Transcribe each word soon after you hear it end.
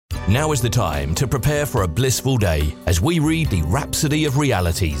Now is the time to prepare for a blissful day as we read the Rhapsody of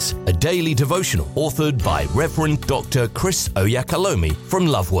Realities, a daily devotional authored by Reverend Dr. Chris Oyakalomi from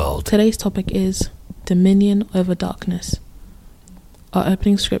Love World. Today's topic is Dominion over Darkness. Our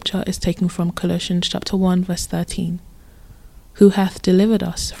opening scripture is taken from Colossians chapter 1 verse 13. Who hath delivered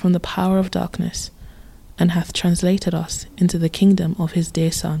us from the power of darkness, and hath translated us into the kingdom of his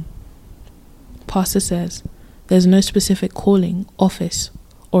dear Son. Pastor says, there's no specific calling, office,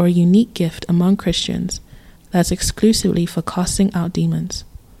 or a unique gift among Christians that's exclusively for casting out demons.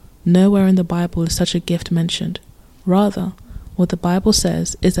 Nowhere in the Bible is such a gift mentioned. Rather, what the Bible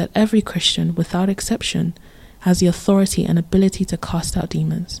says is that every Christian, without exception, has the authority and ability to cast out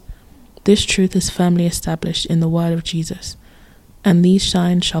demons. This truth is firmly established in the word of Jesus. And these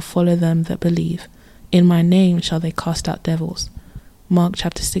signs shall follow them that believe. In my name shall they cast out devils. Mark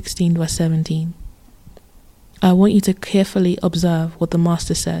chapter 16 verse 17. I want you to carefully observe what the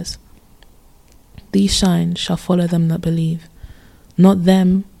Master says. These signs shall follow them that believe. Not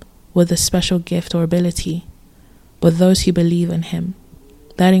them with a special gift or ability, but those who believe in him.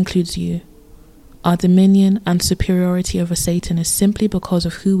 That includes you. Our dominion and superiority over Satan is simply because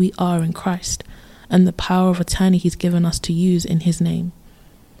of who we are in Christ and the power of attorney he's given us to use in his name.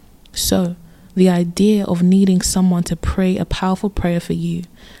 So, the idea of needing someone to pray a powerful prayer for you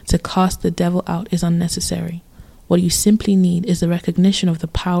to cast the devil out is unnecessary. What you simply need is the recognition of the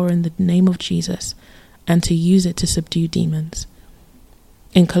power in the name of Jesus and to use it to subdue demons.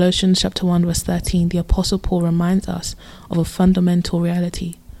 In Colossians chapter 1 verse 13, the Apostle Paul reminds us of a fundamental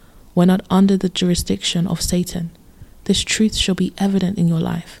reality. We're not under the jurisdiction of Satan. This truth shall be evident in your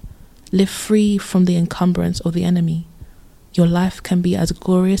life. Live free from the encumbrance of the enemy. Your life can be as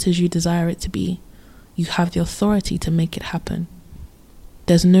glorious as you desire it to be. You have the authority to make it happen.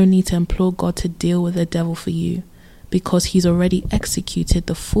 There's no need to implore God to deal with the devil for you, because he's already executed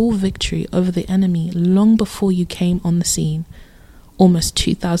the full victory over the enemy long before you came on the scene, almost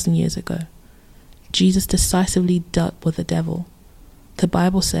 2,000 years ago. Jesus decisively dealt with the devil. The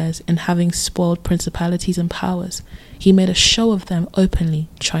Bible says, in having spoiled principalities and powers, he made a show of them openly,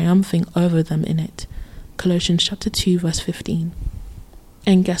 triumphing over them in it. Colossians chapter 2 verse 15.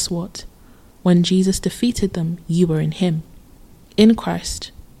 And guess what? When Jesus defeated them, you were in him. In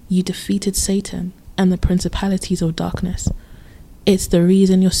Christ, you defeated Satan and the principalities of darkness. It's the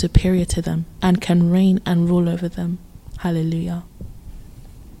reason you're superior to them and can reign and rule over them. Hallelujah.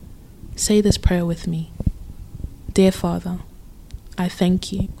 Say this prayer with me. Dear Father, I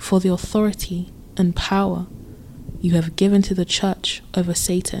thank you for the authority and power you have given to the church over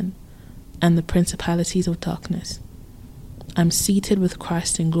Satan and the principalities of darkness. I'm seated with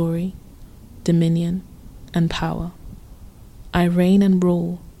Christ in glory, dominion, and power. I reign and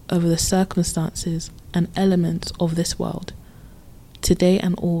rule over the circumstances and elements of this world, today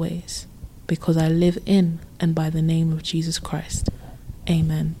and always, because I live in and by the name of Jesus Christ.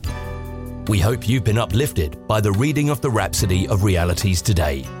 Amen. We hope you've been uplifted by the reading of the Rhapsody of Realities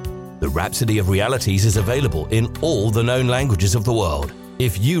today. The Rhapsody of Realities is available in all the known languages of the world.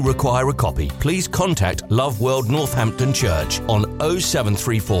 If you require a copy, please contact Love World Northampton Church on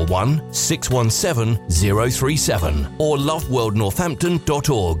 07341 617 037 or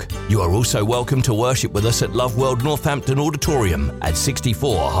loveworldnorthampton.org. You are also welcome to worship with us at Love World Northampton Auditorium at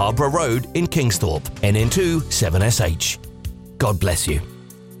 64 Harbour Road in Kingsthorpe, NN2 7SH. God bless you.